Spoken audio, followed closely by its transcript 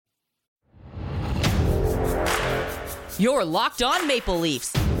You're Locked On Maple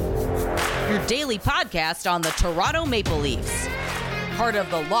Leafs, your daily podcast on the Toronto Maple Leafs. Part of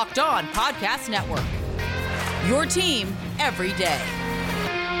the Locked On Podcast Network, your team every day.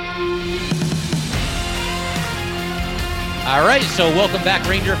 All right, so welcome back,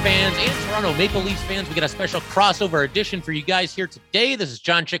 Ranger fans and Toronto Maple Leafs fans. We got a special crossover edition for you guys here today. This is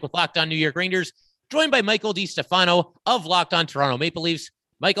John Chick with Locked On New York Rangers, joined by Michael DiStefano of Locked On Toronto Maple Leafs.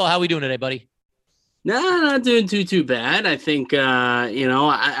 Michael, how are we doing today, buddy? No, not doing too bad. I think, we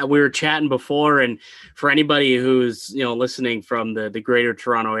were chatting before, and for anybody who's, listening from the greater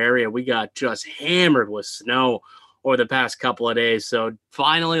Toronto area, we got just hammered with snow over the past couple of days. So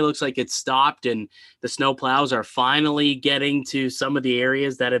finally looks like it's stopped, and the snow plows are finally getting to some of the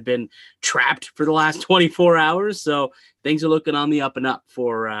areas that have been trapped for the last 24 hours. So things are looking on the up and up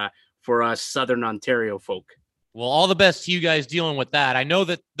for us Southern Ontario folk. Well, all the best to you guys dealing with that. I know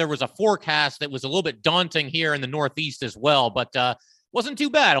that there was a forecast that was a little bit daunting here in the Northeast as well, but wasn't too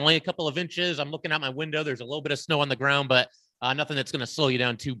bad. Only a couple of inches. I'm looking out my window. There's a little bit of snow on the ground, but nothing that's going to slow you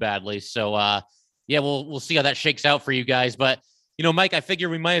down too badly. So, we'll see how that shakes out for you guys. But, Mike, I figure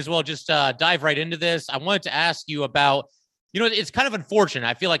we might as well just dive right into this. I wanted to ask you about, it's kind of unfortunate.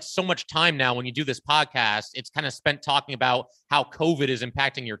 I feel like so much time now when you do this podcast, it's kind of spent talking about how COVID is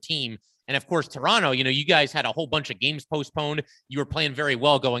impacting your team. And of course, Toronto, you guys had a whole bunch of games postponed. You were playing very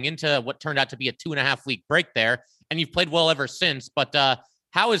well going into what turned out to be a 2.5 week break there. And you've played well ever since. But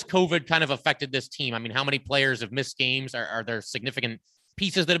how has COVID kind of affected this team? I mean, how many players have missed games? Are there significant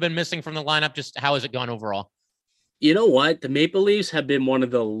pieces that have been missing from the lineup? Just how has it gone overall? You know what? The Maple Leafs have been one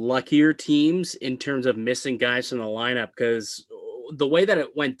of the luckier teams in terms of missing guys from the lineup, because the way that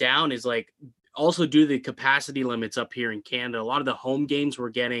it went down is also due to the capacity limits up here in Canada. A lot of the home games were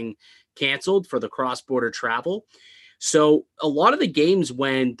getting canceled for the cross-border travel. So a lot of the games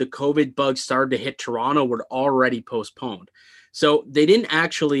when the COVID bug started to hit Toronto were already postponed. So they didn't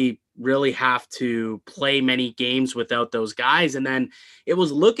actually really have to play many games without those guys. And then it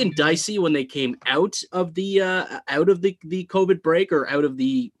was looking dicey when they came out of the COVID break, or out of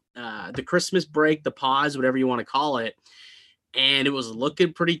the Christmas break, the pause, whatever you want to call it. And it was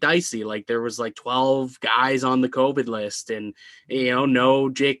looking pretty dicey. There was 12 guys on the COVID list, and, no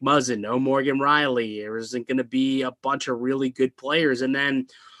Jake Muzzin, no Morgan Riley. There wasn't going to be a bunch of really good players. And then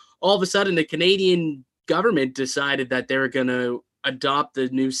all of a sudden the Canadian government decided that they were going to adopt the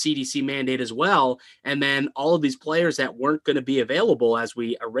new CDC mandate as well. And then all of these players that weren't going to be available, as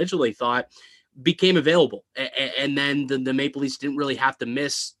we originally thought, became available. And then the Maple Leafs didn't really have to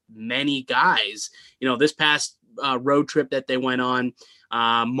miss many guys. This past road trip that they went on,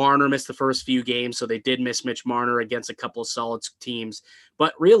 Marner missed the first few games, so they did miss Mitch Marner against a couple of solid teams.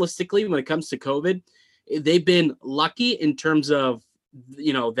 But realistically, when it comes to COVID, they've been lucky in terms of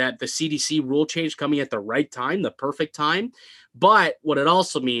that the CDC rule change coming at the right time, the perfect time. But what it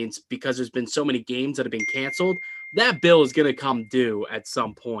also means, because there's been so many games that have been canceled, that bill is going to come due at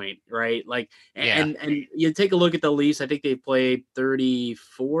some point, right? And you take a look at the Leafs. I think they've played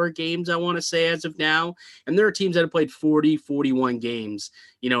 34 games, I want to say, as of now. And there are teams that have played 40, 41 games,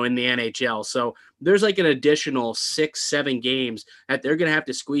 in the NHL. So there's an additional 6-7 games that they're going to have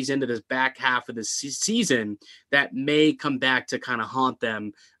to squeeze into this back half of the season that may come back to kind of haunt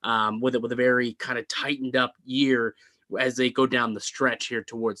them with a very kind of tightened up year as they go down the stretch here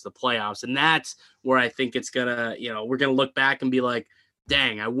towards the playoffs. And that's where I think it's gonna, we're gonna look back and be like,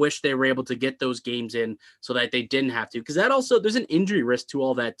 dang, I wish they were able to get those games in so that they didn't have to. Because that also, there's an injury risk to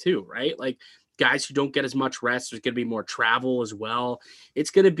all that too, right? Guys who don't get as much rest, there's going to be more travel as well.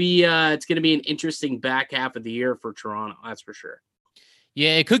 It's going to be an interesting back half of the year for Toronto. That's for sure.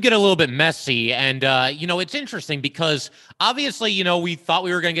 Yeah, it could get a little bit messy. And, it's interesting because obviously, we thought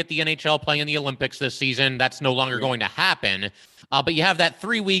we were going to get the NHL playing in the Olympics this season. That's no longer going to happen. But you have that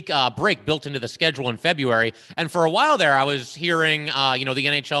 3-week break built into the schedule in February. And for a while there, I was hearing, the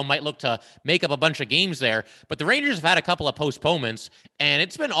NHL might look to make up a bunch of games there. But the Rangers have had a couple of postponements, and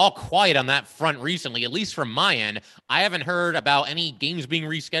it's been all quiet on that front recently, at least from my end. I haven't heard about any games being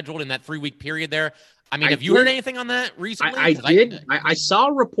rescheduled in that 3-week period there. I mean, have you heard anything on that recently? I did. I saw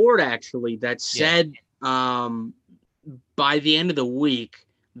a report actually that said by the end of the week,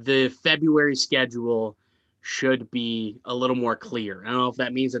 the February schedule should be a little more clear. I don't know if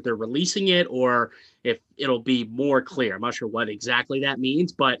that means that they're releasing it or if it'll be more clear. I'm not sure what exactly that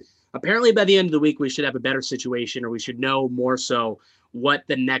means, but apparently by the end of the week, we should have a better situation, or we should know more so what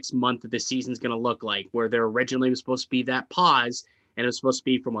the next month of the season is going to look like, where there originally was supposed to be that pause. And it was supposed to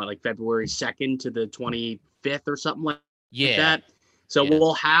be from February 2nd to the 25th or something like that. So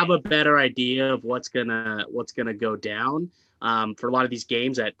we'll have a better idea of what's gonna go down. for a lot of these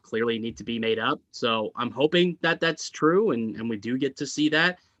games that clearly need to be made up. So I'm hoping that that's true, and we do get to see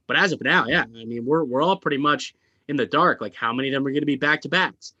that. But as of now, yeah, I mean, we're all pretty much in the dark. Like, how many of them are going to be back to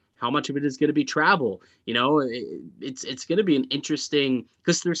backs? How much of it is going to be travel? It's going to be an interesting,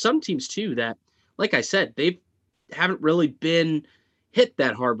 because there's some teams too that, like I said, they haven't really been hit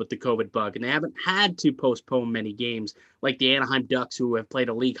that hard with the COVID bug, and they haven't had to postpone many games, like the Anaheim Ducks, who have played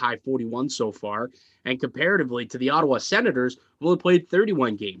a league high 41 so far, and comparatively to the Ottawa Senators, who only played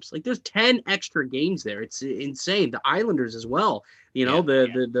 31 games. Like, there's 10 extra games there. It's insane. The Islanders as well.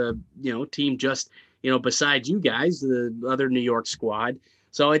 The team just, besides you guys, the other New York squad.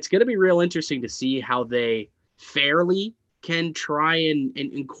 So it's going to be real interesting to see how they fairly can try and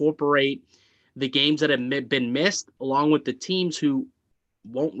incorporate the games that have been missed, along with the teams who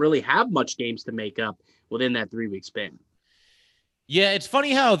won't really have much games to make up within that 3-week span. Yeah, it's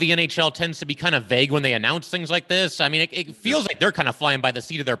funny how the NHL tends to be kind of vague when they announce things like this. I mean, it feels like they're kind of flying by the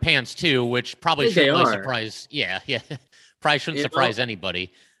seat of their pants too, which probably shouldn't really surprise. Yeah, probably shouldn't surprise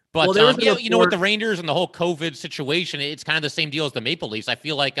anybody. But with the Rangers and the whole COVID situation, it's kind of the same deal as the Maple Leafs. I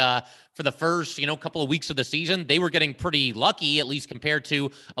feel like for the first couple of weeks of the season, they were getting pretty lucky, at least compared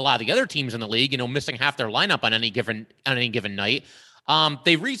to a lot of the other teams in the league. Missing half their lineup on any given night.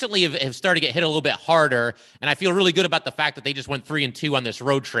 They recently have started to get hit a little bit harder, and I feel really good about the fact that they just went 3-2 on this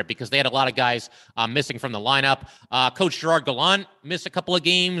road trip because they had a lot of guys missing from the lineup. Coach Gerard Gallant missed a couple of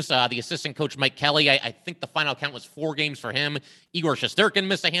games. The assistant coach Mike Kelly, I think the final count was 4 games for him. Igor Shesterkin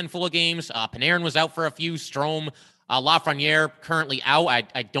missed a handful of games. Panarin was out for a few. Strome, Lafreniere currently out.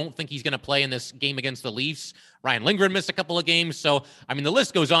 I don't think he's going to play in this game against the Leafs. Ryan Lindgren missed a couple of games. So, I mean, the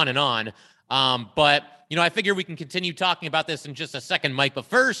list goes on and on. But I figure we can continue talking about this in just a second, Mike. But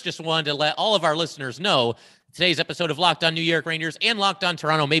first, just wanted to let all of our listeners know today's episode of Locked On New York Rangers and Locked On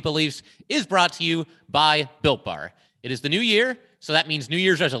Toronto Maple Leafs is brought to you by Built Bar. It is the new year, so that means New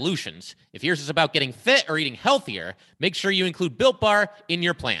Year's resolutions. If yours is about getting fit or eating healthier, make sure you include Built Bar in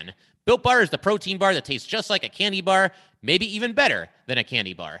your plan. Built Bar is the protein bar that tastes just like a candy bar, maybe even better than a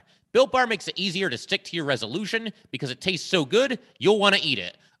candy bar. Built Bar makes it easier to stick to your resolution because it tastes so good, you'll want to eat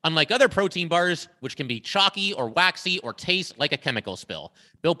it. Unlike other protein bars, which can be chalky or waxy or taste like a chemical spill.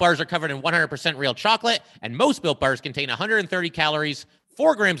 Built Bars are covered in 100% real chocolate, and most Built Bars contain 130 calories,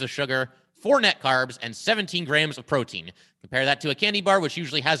 4 grams of sugar, 4 net carbs, and 17 grams of protein. Compare that to a candy bar, which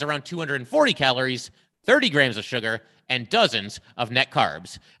usually has around 240 calories, 30 grams of sugar, and dozens of net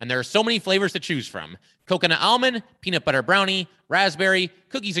carbs. And there are so many flavors to choose from. Coconut almond, peanut butter brownie, raspberry,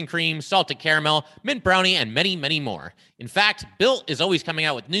 cookies and cream, salted caramel, mint brownie, and many, many more. In fact, Built is always coming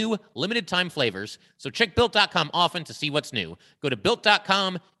out with new, limited-time flavors, so check Built.com often to see what's new. Go to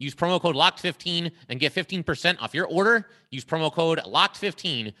Built.com, use promo code LOCKED15, and get 15% off your order. Use promo code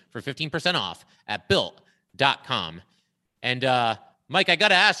LOCKED15 for 15% off at Built.com. And, Mike, I got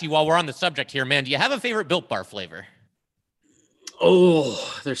to ask you while we're on the subject here, man, do you have a favorite Built Bar flavor?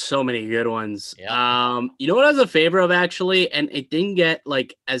 Oh, there's so many good ones. Yeah. You know what I was a favorite of, actually, and it didn't get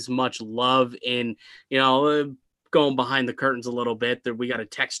like as much love in, going behind the curtains a little bit. That we got a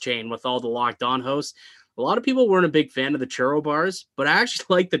text chain with all the Locked On hosts. A lot of people weren't a big fan of the churro bars, but I actually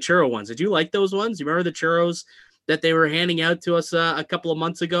like the churro ones. Did you like those ones? You remember the churros that they were handing out to us a couple of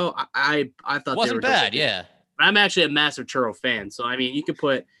months ago? I thought it wasn't bad. Yeah. I'm actually a massive churro fan. So, I mean, you could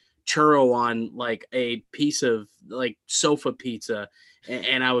put churro on like a piece of like sofa pizza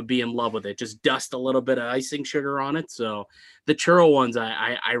and I would be in love with it. Just dust a little bit of icing sugar on it. So the churro ones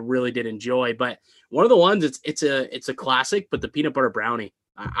I really did enjoy, but one of the ones it's a classic, but the peanut butter brownie,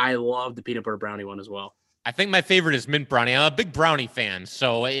 I love the peanut butter brownie one as well. I think my favorite is mint brownie. I'm a big brownie fan,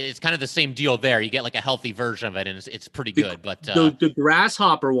 so it's kind of the same deal there. You get like a healthy version of it, and it's pretty good. But the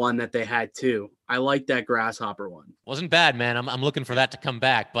grasshopper one that they had too, I like that grasshopper one. Wasn't bad, man. I'm looking for that to come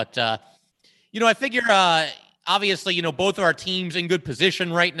back. But I figure obviously both of our teams in good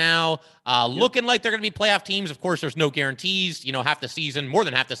position right now, looking like they're going to be playoff teams. Of course, there's no guarantees. Half the season, more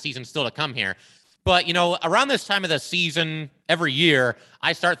than half the season, still to come here. But, around this time of the season, every year,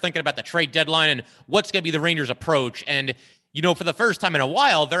 I start thinking about the trade deadline and what's going to be the Rangers' approach. And, for the first time in a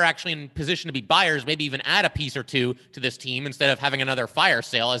while, they're actually in position to be buyers, maybe even add a piece or two to this team instead of having another fire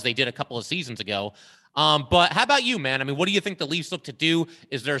sale as they did a couple of seasons ago. But how about you, man? I mean, what do you think the Leafs look to do?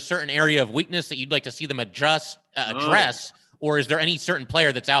 Is there a certain area of weakness that you'd like to see them address? Or is there any certain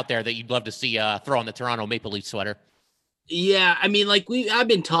player that's out there that you'd love to see throw on the Toronto Maple Leafs sweater? Yeah, I mean, like I've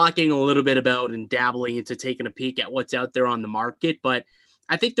been talking a little bit about and dabbling into taking a peek at what's out there on the market, but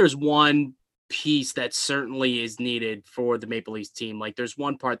I think there's one piece that certainly is needed for the Maple Leafs team. Like there's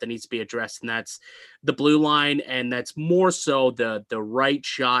one part that needs to be addressed, and that's the blue line, and that's more so the right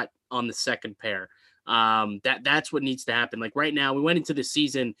shot on the second pair. That's what needs to happen. Like right now, we went into the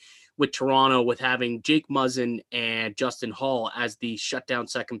season with Toronto with having Jake Muzzin and Justin Hall as the shutdown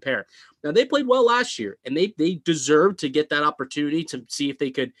second pair. Now they played well last year, and they deserved to get that opportunity to see if they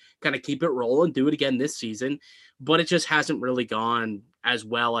could kind of keep it rolling, do it again this season. But it just hasn't really gone as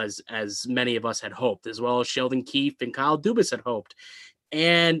well as many of us had hoped, as well as Sheldon Keefe and Kyle Dubas had hoped.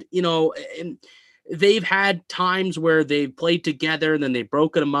 And and they've had times where they've played together and then they've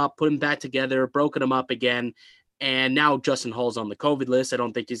broken them up, put them back together, broken them up again. And now Justin Hall's on the COVID list. I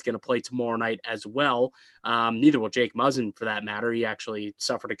don't think he's going to play tomorrow night as well. Neither will Jake Muzzin for that matter. He actually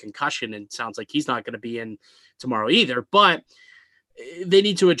suffered a concussion and sounds like he's not going to be in tomorrow either. But they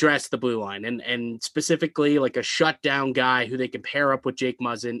need to address the blue line and specifically like a shutdown guy who they can pair up with Jake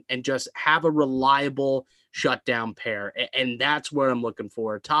Muzzin and just have a reliable shutdown pair. And that's what I'm looking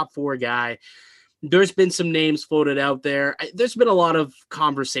for. A top four guy. There's been some names floated out there. There's been a lot of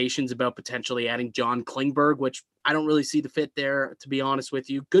conversations about potentially adding John Klingberg, which I don't really see the fit there, to be honest with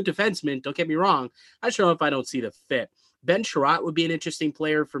you. Good defenseman, don't get me wrong. I just don't know if I don't see the fit. Ben Chiarot would be an interesting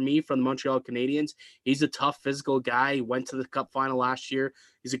player for me from the Montreal Canadiens. He's a tough physical guy. He went to the Cup final last year.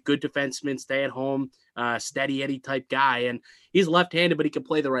 He's a good defenseman, stay at home, steady Eddie type guy. And he's left-handed, but he can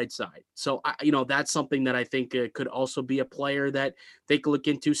play the right side. So, that's something that I think could also be a player that they could look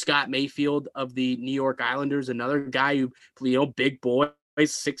into. Scott Mayfield of the New York Islanders, another guy who, big boy.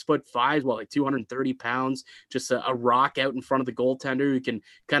 6'5", like 230 pounds, just a rock out in front of the goaltender who can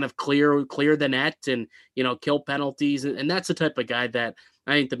kind of clear the net and, kill penalties. And that's the type of guy that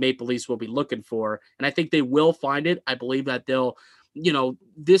I think the Maple Leafs will be looking for. And I think they will find it. I believe that they'll,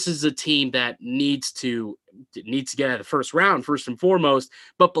 this is a team that needs to get out of the first round, first and foremost,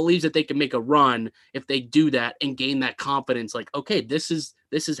 but believes that they can make a run if they do that and gain that confidence. Like, okay, this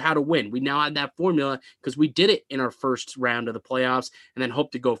is how to win. We now have that formula because we did it in our first round of the playoffs and then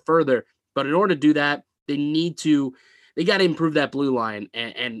hope to go further. But in order to do that, they got to improve that blue line.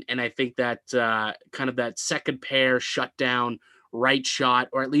 And I think that kind of that second pair shutdown right shot,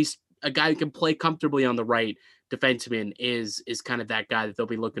 or at least a guy who can play comfortably on the right defenseman is kind of that guy that they'll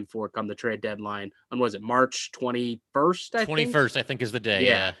be looking for come the trade deadline on, was it March 21st? 21st, I think is the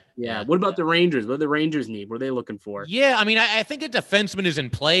day. Yeah. What about the Rangers? What do the Rangers need? What are they looking for? Yeah, I mean, I think a defenseman is in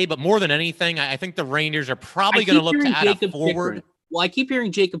play, but more than anything, I think the Rangers are probably going to look to add a forward. Chychrun. Well, I keep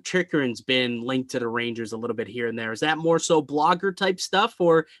hearing Jacob Chychrun's been linked to the Rangers a little bit here and there. Is that more so blogger type stuff,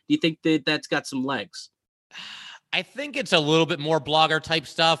 or do you think that's got some legs? I think it's a little bit more blogger type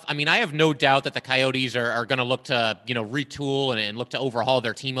stuff. I mean, I have no doubt that the Coyotes are going to look to, retool and look to overhaul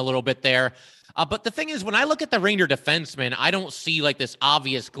their team a little bit there. But the thing is, when I look at the Ranger defensemen, I don't see like this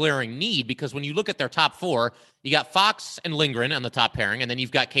obvious glaring need, because when you look at their top four, you got Fox and Lindgren on the top pairing, and then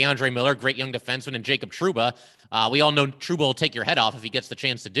you've got K'Andre Miller, great young defenseman, and Jacob Trouba. We all know Trouba will take your head off if he gets the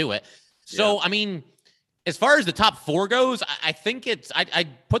chance to do it. So, yeah. I mean, as far as the top four goes, I think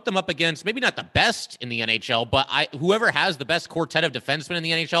I'd put them up against maybe not the best in the NHL, but whoever has the best quartet of defensemen in the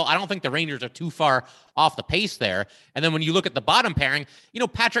NHL, I don't think the Rangers are too far off the pace there. And then when you look at the bottom pairing,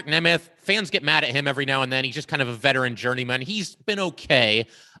 Patrick Nemeth, fans get mad at him every now and then. He's just kind of a veteran journeyman. He's been okay,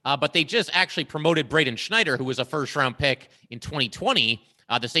 but they just actually promoted Braden Schneider, who was a first-round pick in 2020,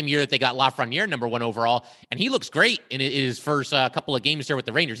 the same year that they got Lafreniere number 1 overall. And he looks great in his first couple of games here with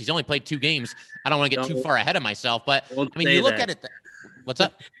the Rangers. He's only played 2 games. I don't want to get too far ahead of myself, but I mean, you look at it. What's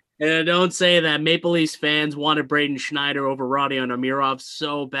up? And don't say that. Maple Leafs fans wanted Braden Schneider over Rodion Amirov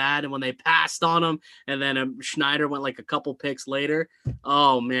so bad, and when they passed on him, and then Schneider went like a couple picks later.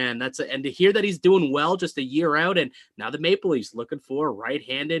 Oh man, and to hear that he's doing well just a year out, and now the Maple Leafs looking for a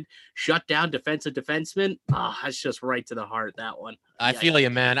right-handed shutdown defensive defenseman. That's just right to the heart, that one. I feel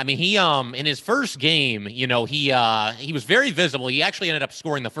you, man. I mean, he in his first game, he was very visible. He actually ended up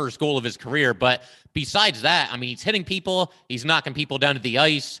scoring the first goal of his career, but besides that, I mean, he's hitting people, he's knocking people down to the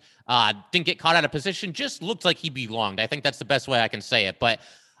ice. Didn't get caught out of position, just looked like he belonged. I think that's the best way I can say it. But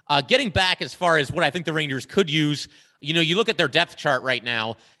getting back as far as what I think the Rangers could use, you look at their depth chart right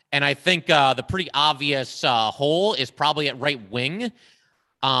now, and I think the pretty obvious hole is probably at right wing.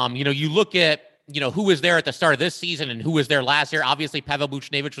 You look at, who was there at the start of this season and who was there last year. Obviously, Pavel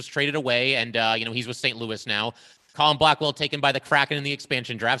Buchnevich was traded away, and, he's with St. Louis now. Colin Blackwell taken by the Kraken in the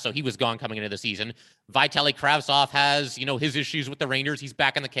expansion draft, so he was gone coming into the season. Vitaly Kravtsov has, his issues with the Rangers. He's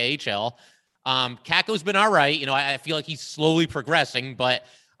back in the KHL. Kakko's been all right. I feel like he's slowly progressing, but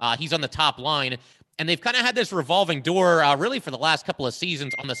he's on the top line. And they've kind of had this revolving door really for the last couple of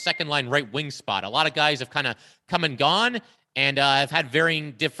seasons on the second line right wing spot. A lot of guys have kind of come and gone, and have had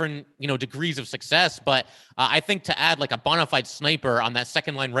varying different, degrees of success. But I think to add like a bona fide sniper on that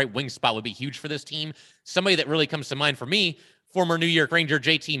second line right wing spot would be huge for this team. Somebody that really comes to mind for me, former New York Ranger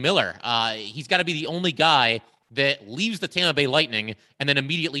JT Miller. He's got to be the only guy that leaves the Tampa Bay Lightning and then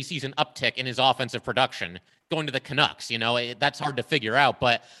immediately sees an uptick in his offensive production going to the Canucks. That's hard to figure out,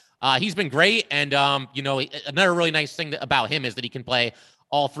 but he's been great. And, another really nice thing about him is that he can play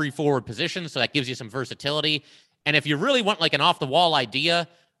all three forward positions. So that gives you some versatility. And if you really want like an off the wall idea,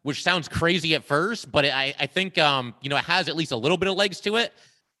 which sounds crazy at first, but I think, it has at least a little bit of legs to it.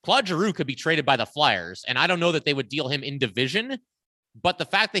 Claude Giroux could be traded by the Flyers, and I don't know that they would deal him in division, but the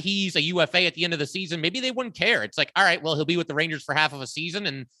fact that he's a UFA at the end of the season, maybe they wouldn't care. It's like, all right, well, he'll be with the Rangers for half of a season,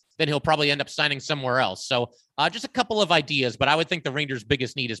 and then he'll probably end up signing somewhere else. So just a couple of ideas, but I would think the Rangers'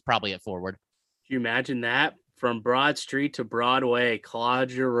 biggest need is probably at forward. Can you imagine that? From Broad Street to Broadway, Claude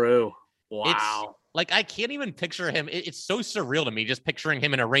Giroux. Wow. Like, I can't even picture him. It's so surreal to me just picturing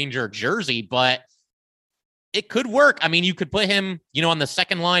him in a Ranger jersey, but it could work. I mean, you could put him, on the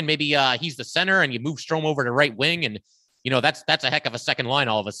second line. Maybe he's the center and you move Strome over to right wing. And, that's a heck of a second line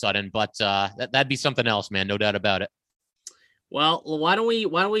all of a sudden. But that'd be something else, man. No doubt about it. Well, why don't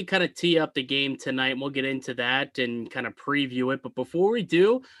we kind of tee up the game tonight? We'll get into that and kind of preview it. But before we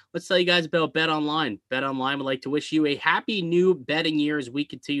do, let's tell you guys about BetOnline. BetOnline would like to wish you a happy new betting year as we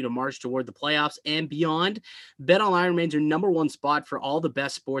continue to march toward the playoffs and beyond. BetOnline remains your number one spot for all the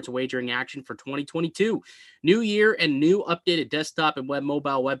best sports wagering action for 2022. New year and new updated desktop and web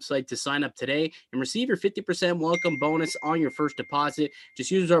mobile website to sign up today and receive your 50% welcome bonus on your first deposit.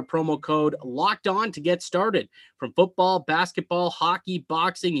 Just use our promo code LOCKEDON to get started. From football, basketball, hockey,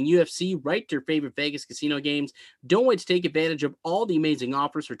 boxing, and UFC, right to your favorite Vegas casino games. Don't wait to take advantage of all the amazing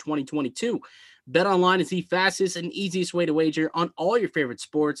offers for 2022. BetOnline is the fastest and easiest way to wager on all your favorite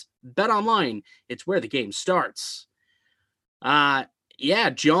sports. BetOnline, it's where the game starts.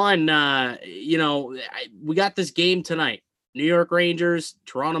 Yeah, John, we got this game tonight. New York Rangers,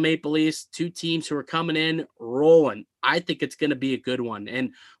 Toronto Maple Leafs, two teams who are coming in rolling. I think it's going to be a good one.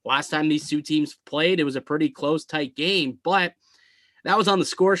 And last time these two teams played, it was a pretty close, tight game, but that was on the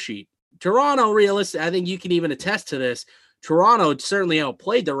score sheet. Toronto, realistic, I think you can even attest to this. Toronto certainly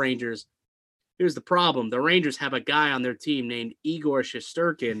outplayed the Rangers. Here's the problem. The Rangers have a guy on their team named Igor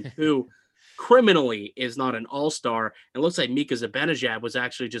Shesterkin who criminally is not an all-star. It looks like Mika Zibanejad was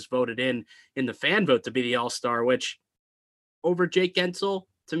actually just voted in the fan vote to be the all-star, which over Jake Gensel,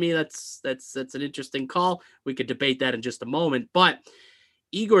 to me, that's an interesting call. We could debate that in just a moment. But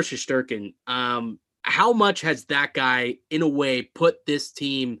Igor Shesterkin, how much has that guy, in a way, put this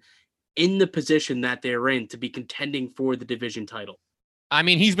team in the position that they're in to be contending for the division title? I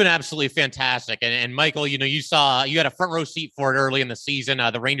mean, he's been absolutely fantastic. And Michael, you had a front row seat for it early in the season.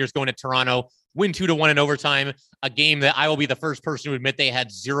 The Rangers going to Toronto, win 2-1 in overtime, a game that I will be the first person to admit they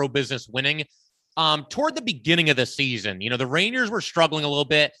had zero business winning. Toward the beginning of the season, the Rangers were struggling a little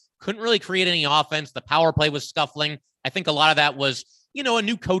bit, couldn't really create any offense. The power play was scuffling. I think a lot of that was, a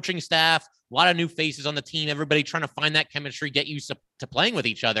new coaching staff, a lot of new faces on the team, everybody trying to find that chemistry, get used to playing with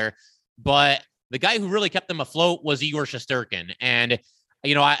each other. But the guy who really kept them afloat was Igor Shesterkin. And,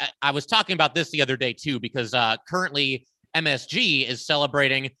 I was talking about this the other day too, because currently MSG is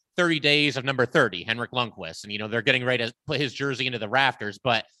celebrating 30 days of number 30, Henrik Lundqvist. And, they're getting ready to put his jersey into the rafters,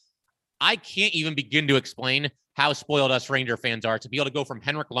 but I can't even begin to explain how spoiled us Ranger fans are to be able to go from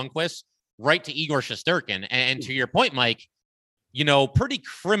Henrik Lundqvist right to Igor Shesterkin. And to your point, Mike, pretty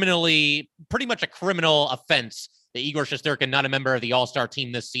much a criminal offense that Igor Shesterkin, not a member of the All-Star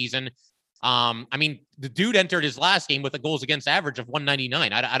team this season. I mean, the dude entered his last game with a goals against average of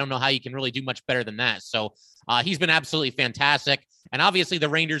 199. I don't know how you can really do much better than that. So he's been absolutely fantastic. And obviously the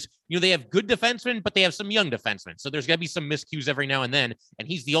Rangers, they have good defensemen, but they have some young defensemen. So there's got to be some miscues every now and then. And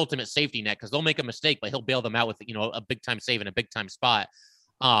he's the ultimate safety net because they'll make a mistake, but he'll bail them out with, a big time save in a big time spot.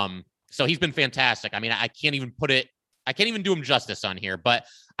 So he's been fantastic. I mean, I can't even do him justice on here, but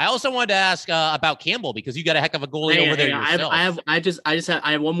I also wanted to ask about Campbell because you got a heck of a goalie over there yourself.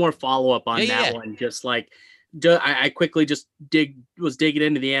 I have one more follow up on that one. Just like I quickly was digging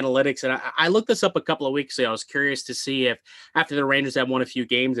into the analytics, and I looked this up a couple of weeks ago. I was curious to see if after the Rangers had won a few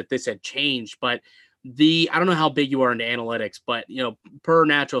games, if this had changed. But I don't know how big you are into analytics, but per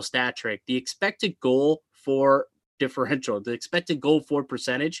Natural Stat Trick, the expected goal for differential, the expected goal for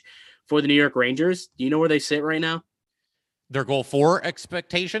percentage for the New York Rangers. Do you know where they sit right now? Their goal for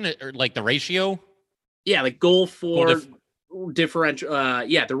expectation, or like the ratio? Yeah, like goal for differential.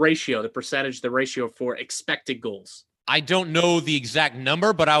 The ratio, the percentage, the ratio for expected goals. I don't know the exact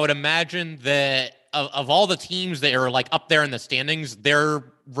number, but I would imagine that of all the teams that are like up there in the standings,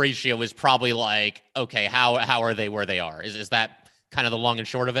 their ratio is probably like, okay, how are they where they are? Is that kind of the long and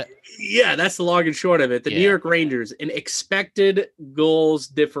short of it? Yeah, that's the long and short of it. The New York Rangers, in expected goals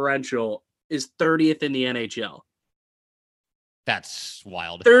differential, is 30th in the NHL. That's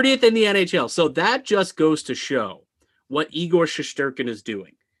wild. 30th in the NHL. So that just goes to show what Igor Shesterkin is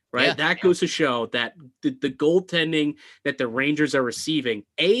doing, right? Yeah. That goes to show that the goaltending that the Rangers are receiving,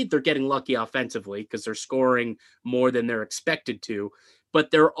 they're getting lucky offensively because they're scoring more than they're expected to,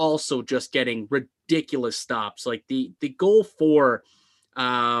 but they're also just getting ridiculous stops. Like the goal for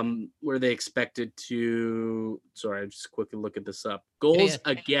where they expected to, sorry, I just quickly looking this up. Goals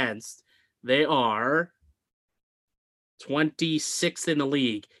against, they are 26th in the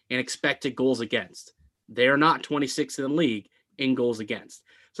league in expected goals against. They're not 26th in the league in goals against.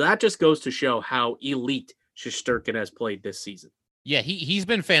 So that just goes to show how elite Shesterkin has played this season. Yeah, he's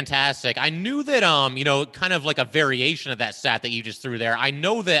been fantastic. I knew that kind of like a variation of that stat that you just threw there. I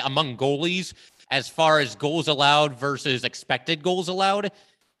know that among goalies, as far as goals allowed versus expected goals allowed,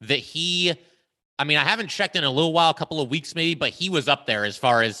 that I haven't checked in a little while, a couple of weeks maybe, but he was up there as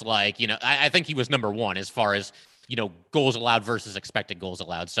far as I think he was number one as far as goals allowed versus expected goals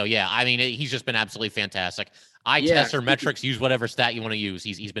allowed. So yeah, he's just been absolutely fantastic. Test or metrics, use whatever stat you want to use.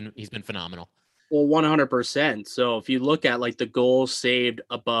 He's been phenomenal. Well, 100%. So if you look at like the goals saved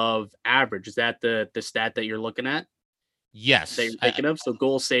above average, is that the stat that you're looking at? Yes. That you're thinking of? So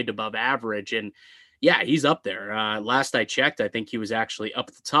goals saved above average. And yeah, he's up there. Last I checked, I think he was actually up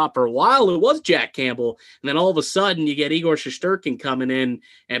at the top. For a while, it was Jack Campbell. And then all of a sudden, you get Igor Shesterkin coming in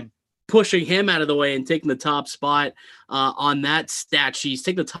and pushing him out of the way and taking the top spot on that stat sheet. He's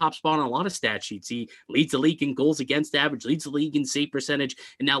taking the top spot on a lot of stat sheets. He leads the league in goals against average, leads the league in save percentage,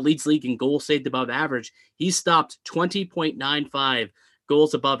 and now leads the league in goals saved above average. He's stopped 20.95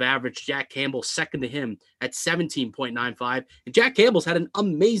 goals above average. Jack Campbell second to him at 17.95. And Jack Campbell's had an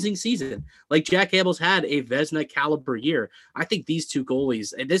amazing season. Like Jack Campbell's had a Vezina caliber year. I think these two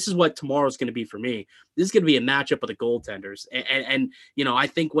goalies, and this is what tomorrow's going to be for me. This is going to be a matchup of the goaltenders. And I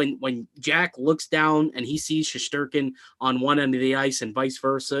think when Jack looks down and he sees Shesterkin on one end of the ice and vice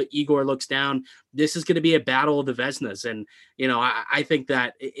versa, Igor looks down, this is going to be a battle of the Vezinas. And, I think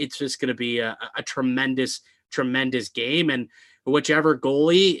that it's just going to be a tremendous game. And whichever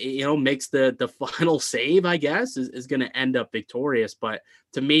goalie, makes the final save, I guess, is going to end up victorious. But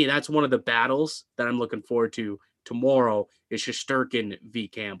to me, that's one of the battles that I'm looking forward to tomorrow is Shesterkin v.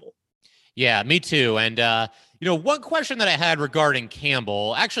 Campbell. Yeah, me too. And, one question that I had regarding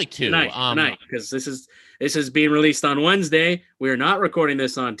Campbell, actually two. Tonight, because this is being released on Wednesday. We are not recording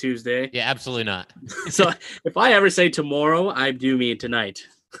this on Tuesday. Yeah, absolutely not. So if I ever say tomorrow, I do mean tonight.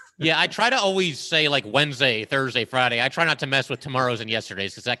 Yeah, I try to always say like Wednesday, Thursday, Friday. I try not to mess with tomorrows and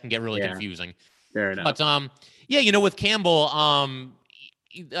yesterdays because that can get really confusing. Fair enough. But with Campbell,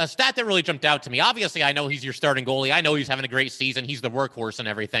 a stat that really jumped out to me. Obviously, I know he's your starting goalie. I know he's having a great season. He's the workhorse and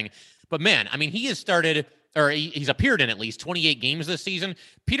everything. But man, he has started, or he's appeared in at least 28 games this season.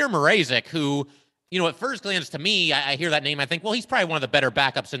 Peter Mrazek, who, at first glance to me, I hear that name. I think, well, he's probably one of the better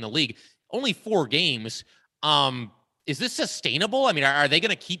backups in the league. Only 4 games. Is this sustainable? Are they going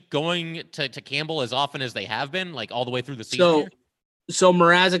to keep going to Campbell as often as they have been, like all the way through the season? So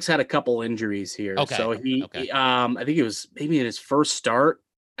Mrazek's had a couple injuries here. Okay. So I think it was maybe in his first start.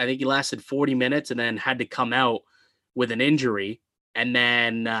 I think he lasted 40 minutes and then had to come out with an injury. And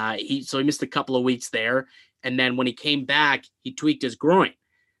then he missed a couple of weeks there. And then when he came back, he tweaked his groin,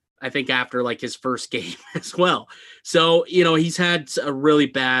 I think after like his first game as well. So, he's had a really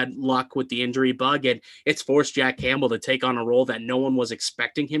bad luck with the injury bug, and it's forced Jack Campbell to take on a role that no one was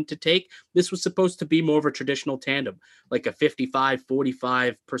expecting him to take. This was supposed to be more of a traditional tandem, like a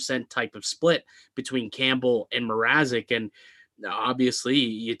 55-45% type of split between Campbell and Mrazek. And obviously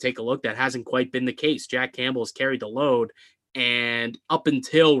you take a look, that hasn't quite been the case. Jack Campbell has carried the load. And up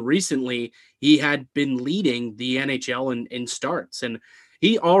until recently, he had been leading the NHL in starts. And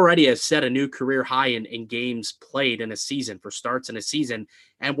he already has set a new career high in games played in a season for starts in a season.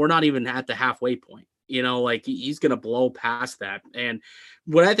 And we're not even at the halfway point. He's going to blow past that. And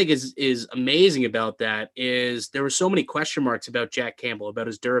what I think is amazing about that is there were so many question marks about Jack Campbell, about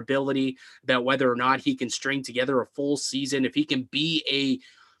his durability, about whether or not he can string together a full season, if he can be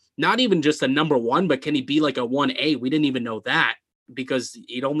not even just a number one, but can he be like a 1A? We didn't even know that because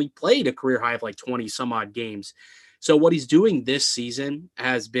he'd only played a career high of like 20 some odd games. So what he's doing this season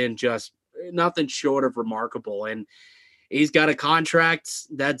has been just nothing short of remarkable. And he's got a contract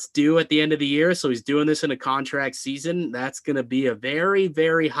that's due at the end of the year. So he's doing this in a contract season. That's going to be a very,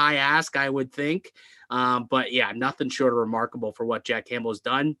 very high ask, I would think. But yeah, nothing short of remarkable for what Jack Campbell has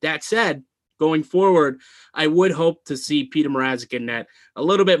done. That said, going forward, I would hope to see Peter Mrazek in net a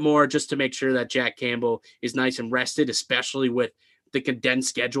little bit more just to make sure that Jack Campbell is nice and rested, especially with the condensed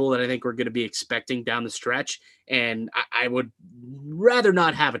schedule that I think we're going to be expecting down the stretch. And I would rather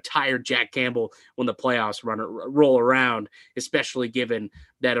not have a tired Jack Campbell when the playoffs roll around, especially given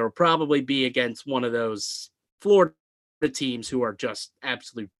that it'll probably be against one of those Florida teams who are just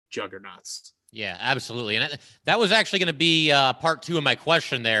absolute juggernauts. Yeah, absolutely. And that was actually going to be part 2 of my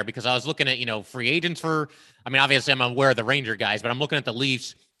question there, because I was looking at, free agents obviously I'm aware of the Ranger guys, but I'm looking at the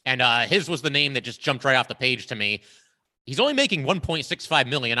Leafs, and his was the name that just jumped right off the page to me. He's only making $1.65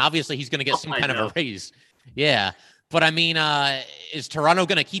 million. Obviously he's going to get some kind of a raise. Yeah. But is Toronto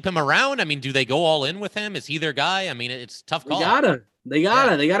going to keep him around? Do they go all in with him? Is he their guy? It's a tough call. They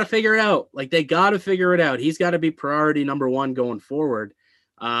gotta figure it out. Like, they gotta figure it out. He's got to be priority number 1 going forward.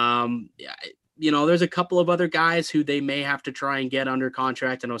 There's a couple of other guys who they may have to try and get under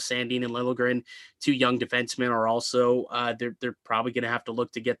contract. I know Sandin and Liljegren, 2 young defensemen, are also they're probably going to have to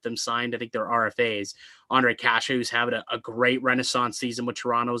look to get them signed. I think they're RFAs. Andre Kasha, who's having a great renaissance season with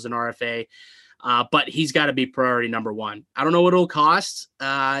Toronto, as an RFA, but he's got to be priority number 1. I don't know what it'll cost.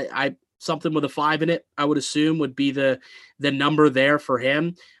 Something with a 5 in it, I would assume, would be the number there for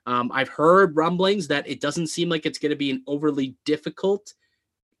him. I've heard rumblings that it doesn't seem like it's going to be an overly difficult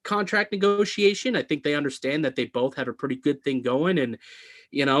contract negotiation. I think they understand that they both have a pretty good thing going. And,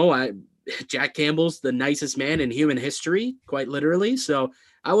 Jack Campbell's the nicest man in human history, quite literally. So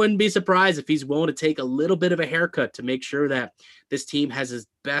I wouldn't be surprised if he's willing to take a little bit of a haircut to make sure that this team has his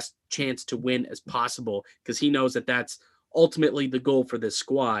best chance to win as possible, because he knows that that's ultimately the goal for this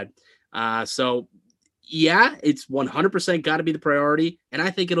squad. So yeah, it's 100% got to be the priority, and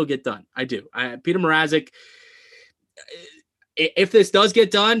I think it'll get done. I do. Peter Mrazek, if this does get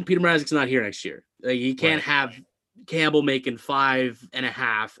done, Peter Mrazek's not here next year. He can't have Campbell making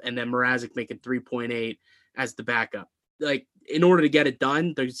 5.5 and then Mrazek making 3.8 as the backup. Like, in order to get it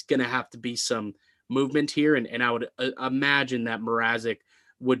done, there's going to have to be some movement here, and I would imagine that Mrazek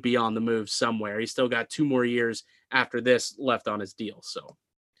would be on the move somewhere. He's still got 2 more years after this left on his deal, so.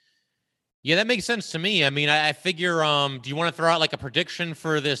 Yeah, that makes sense to me. I figure, do you want to throw out like a prediction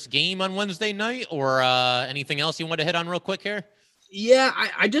for this game on Wednesday night, or anything else you want to hit on real quick here? Yeah,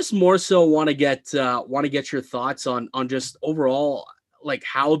 I just more so want to get your thoughts on just overall, like,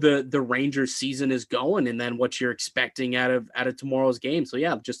 how the Rangers season is going, and then what you're expecting out of tomorrow's game. So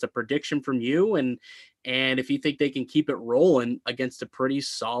yeah, just a prediction from you, and if you think they can keep it rolling against a pretty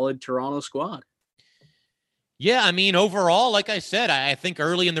solid Toronto squad. Yeah, overall, like I said, I think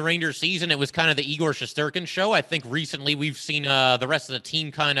early in the Rangers season, it was kind of the Igor Shesterkin show. I think recently we've seen the rest of the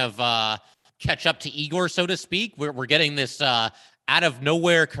team kind of catch up to Igor, so to speak. We're getting this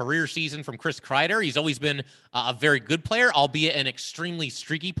out-of-nowhere career season from Chris Kreider. He's always been a very good player, albeit an extremely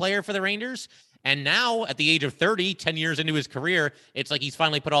streaky player for the Rangers. And now, at the age of 30, 10 years into his career, it's like he's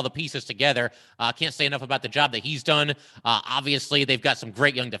finally put all the pieces together. Can't say enough about the job that he's done. Obviously, they've got some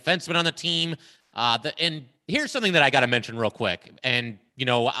great young defensemen on the team. And here's something that I got to mention real quick. And,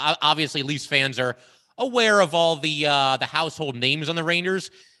 obviously Leafs fans are aware of all the household names on the Rangers,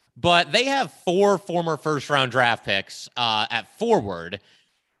 but they have 4 former first-round draft picks at forward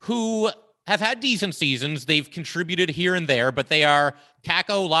who have had decent seasons. They've contributed here and there, but they are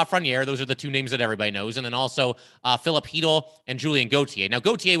Kakko, Lafreniere. Those are the 2 names that everybody knows. And then also Philip Chytil and Julien Gauthier. Now,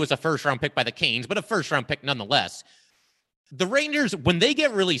 Gauthier was a first-round pick by the Canes, but a first-round pick nonetheless. The Rangers, when they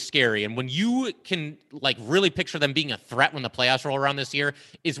get really scary and when you can really picture them being a threat when the playoffs roll around this year,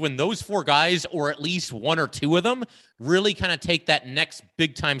 is when those 4 guys, or at least 1 or 2 of them, really kind of take that next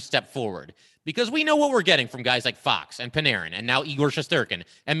big time step forward. Because we know what we're getting from guys like Fox and Panarin and now Igor Shesterkin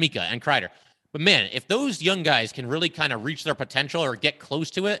and Mika and Kreider. But man, if those young guys can really kind of reach their potential or get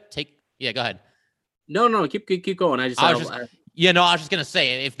close to it, go ahead. No, keep going. I was just gonna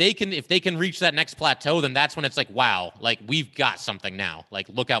say, if they can reach that next plateau, then that's when it's like, wow, like, we've got something now. Like,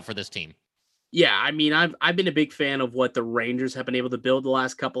 look out for this team. Yeah, I've been a big fan of what the Rangers have been able to build the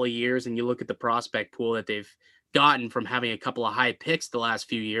last couple of years, and you look at the prospect pool that they've gotten from having a couple of high picks the last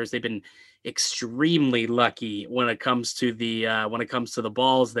few years. They've been extremely lucky when it comes to the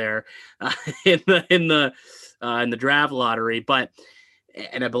balls there in the draft lottery. But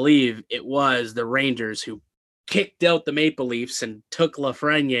I believe it was the Rangers who kicked out the Maple Leafs and took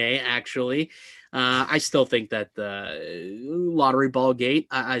Lafreniere, actually. I still think that the lottery ball gate,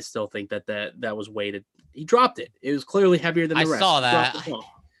 I still think that was weighted. He dropped it. It was clearly heavier than the rest. I saw that.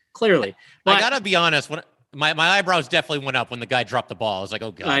 Clearly. But I got to be honest, when my eyebrows definitely went up when the guy dropped the ball. I was like,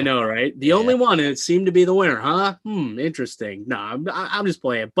 oh, God. I know, right? The only one, and it seemed to be the winner, huh? Interesting. No, I'm just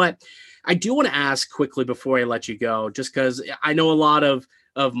playing. But I do want to ask quickly before I let you go, just because I know a lot of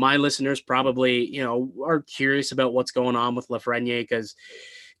my listeners probably, are curious about what's going on with Lafreniere, because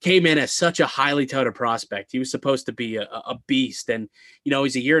came in as such a highly touted prospect. He was supposed to be a beast. And,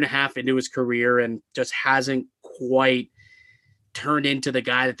 he's a year and a half into his career and just hasn't quite turned into the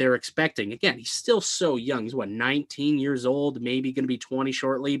guy that they're expecting. Again, he's still so young. He's 19 years old, maybe going to be 20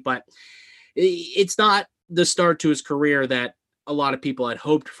 shortly, but it's not the start to his career that a lot of people had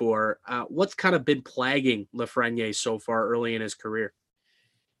hoped for. What's kind of been plaguing Lafreniere so far early in his career?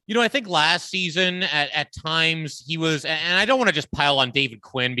 I think last season at times he was, and I don't want to just pile on David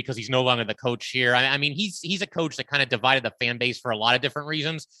Quinn because he's no longer the coach here. I mean, he's a coach that kind of divided the fan base for a lot of different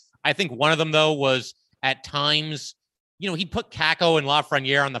reasons. I think one of them, though, was at times, he'd put Kakko and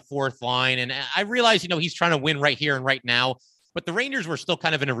Lafreniere on the fourth line. And I realize, he's trying to win right here and right now. But the Rangers were still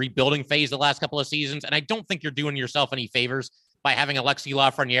kind of in a rebuilding phase the last couple of seasons. And I don't think you're doing yourself any favors by having Alexis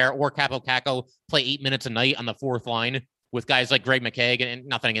Lafreniere or Kaapo Kakko play 8 minutes a night on the fourth line with guys like Greg McKegg, and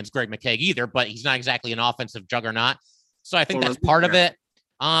nothing against Greg McKegg either, but he's not exactly an offensive juggernaut. So I think that's part of it.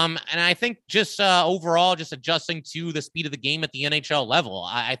 And I think just overall, just adjusting to the speed of the game at the NHL level.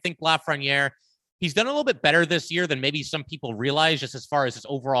 I think Lafreniere, he's done a little bit better this year than maybe some people realize, just as far as his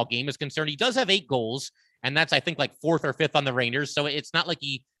overall game is concerned. He does have 8 goals, and that's, I think, like 4th or 5th on the Rangers. So it's not like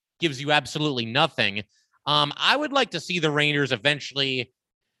he gives you absolutely nothing. I would like to see the Rangers eventually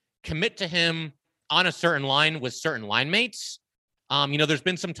commit to him on a certain line with certain line mates. There's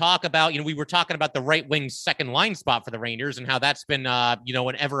been some talk about, we were talking about the right wing second line spot for the Rangers and how that's been,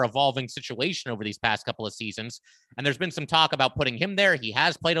 an ever evolving situation over these past couple of seasons. And there's been some talk about putting him there. He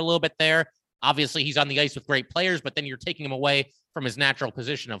has played a little bit there. Obviously he's on the ice with great players, but then you're taking him away from his natural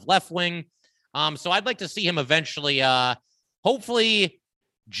position of left wing. So I'd like to see him eventually, hopefully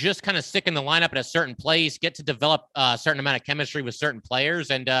just kind of stick in the lineup at a certain place, get to develop a certain amount of chemistry with certain players,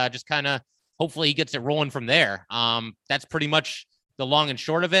 and just kind of, hopefully he gets it rolling from there. That's pretty much the long and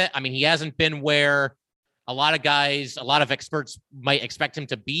short of it. I mean, he hasn't been where a lot of experts might expect him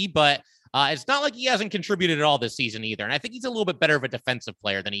to be, but it's not like he hasn't contributed at all this season either. And I think he's a little bit better of a defensive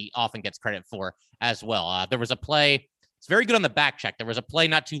player than he often gets credit for as well. There was a play, it's very good on the back check. There was a play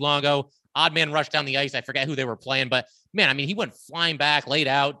not too long ago, odd man rushed down the ice. I forget who they were playing, but man, I mean, he went flying back, laid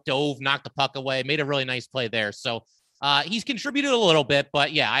out, dove, knocked the puck away, made a really nice play there. So he's contributed a little bit,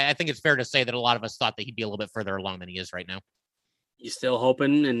 but yeah, I think it's fair to say that a lot of us thought that he'd be a little bit further along than he is right now. You still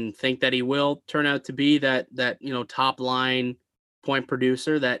hoping and think that he will turn out to be that top line point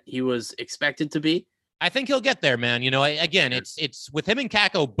producer that he was expected to be? I think he'll get there, man. Again, it's with him and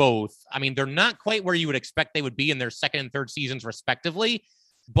Kakko both. I mean, they're not quite where you would expect they would be in their second and third seasons respectively,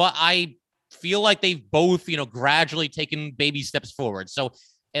 but I feel like they've both, gradually taken baby steps forward. So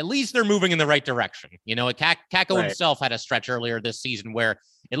at least they're moving in the right direction. Kakko himself had a stretch earlier this season where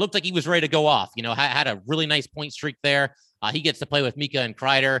it looked like he was ready to go off, had a really nice point streak there. He gets to play with Mika and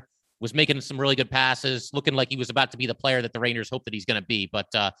Kreider, was making some really good passes, looking like he was about to be the player that the Rangers hope that he's going to be. But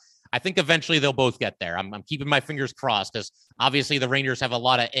I think eventually they'll both get there. I'm keeping my fingers crossed because obviously the Rangers have a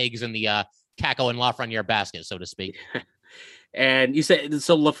lot of eggs in the Kakko and Lafreniere basket, so to speak. And you said,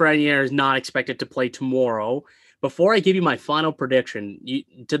 so Lafreniere is not expected to play tomorrow. Before I give you my final prediction,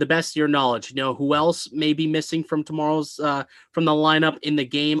 to the best of your knowledge, who else may be missing from tomorrow's from the lineup in the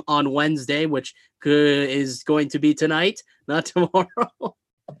game on Wednesday, which is going to be tonight, not tomorrow.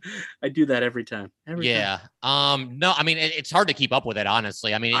 I do that every time. No, I mean, it's hard to keep up with it,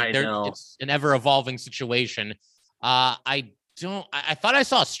 honestly. I mean, it's an ever evolving situation. I thought I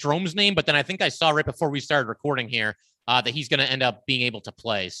saw Strome's name, but then I think I saw right before we started recording here that he's going to end up being able to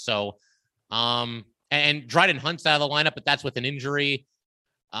play. So, and Dryden Hunt's out of the lineup, but that's with an injury.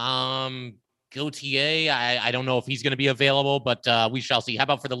 Gauthier, I don't know if he's going to be available, but we shall see. How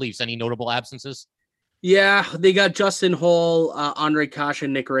about for the Leafs? Any notable absences? Yeah, they got Justin Holl, Andre Kasha,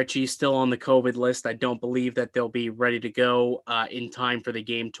 Nick Ritchie still on the COVID list. I don't believe that they'll be ready to go in time for the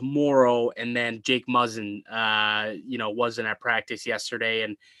game tomorrow. And then Jake Muzzin, wasn't at practice yesterday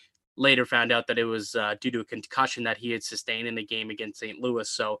and later found out that it was due to a concussion that he had sustained in the game against St. Louis.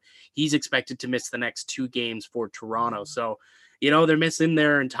 So he's expected to miss the next 2 games for Toronto. So, they're missing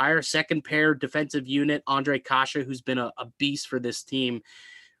their entire second pair defensive unit, Andre Kasha, who's been a beast for this team.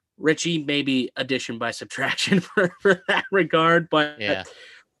 Ritchie, maybe addition by subtraction for that regard, but yeah.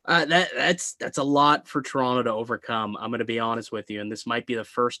 That's a lot for Toronto to overcome. I'm going to be honest with you, and this might be the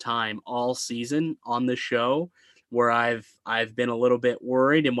first time all season on the show where I've been a little bit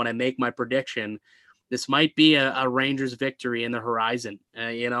worried. And when I make my prediction, this might be a Rangers victory in the horizon.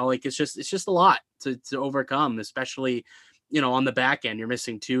 It's just a lot to overcome, especially on the back end. You're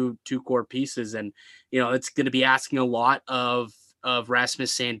missing two core pieces, and it's going to be asking a lot of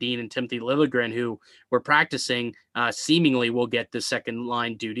Rasmus Sandin and Timothy Liljegren, who were practicing, seemingly will get the second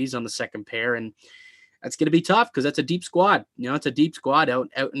line duties on the second pair. And that's going to be tough because that's a deep squad. It's a deep squad out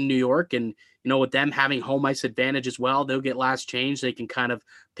in New York. And, with them having home ice advantage as well, they'll get last change. They can kind of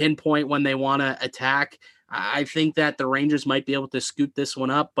pinpoint when they want to attack. I think that the Rangers might be able to scoot this one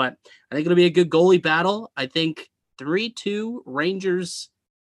up, but I think it'll be a good goalie battle. I think 3-2 Rangers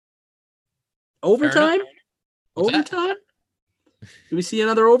overtime. Overtime? Do we see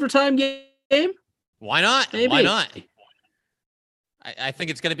another overtime game? Why not? Maybe. Why not? I think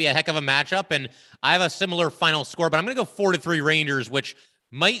it's going to be a heck of a matchup, and I have a similar final score, but I'm going to go 4-3 Rangers, which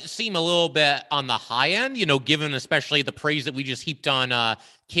might seem a little bit on the high end, given especially the praise that we just heaped on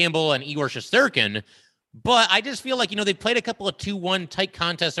Campbell and Igor Shesterkin. But I just feel like, they played a couple of 2-1 tight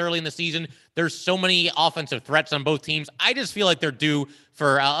contests early in the season. There's so many offensive threats on both teams. I just feel like they're due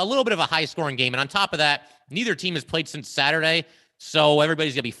for a little bit of a high-scoring game. And on top of that, neither team has played since Saturday, so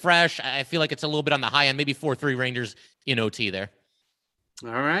everybody's going to be fresh. I feel like it's a little bit on the high end, maybe 4-3 Rangers in OT there.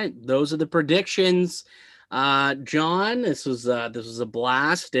 All right, those are the predictions. John, this was a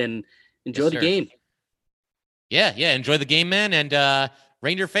blast, and enjoy the game. Yeah, enjoy the game, man. And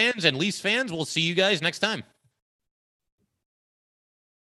Ranger fans and Leafs fans, we'll see you guys next time.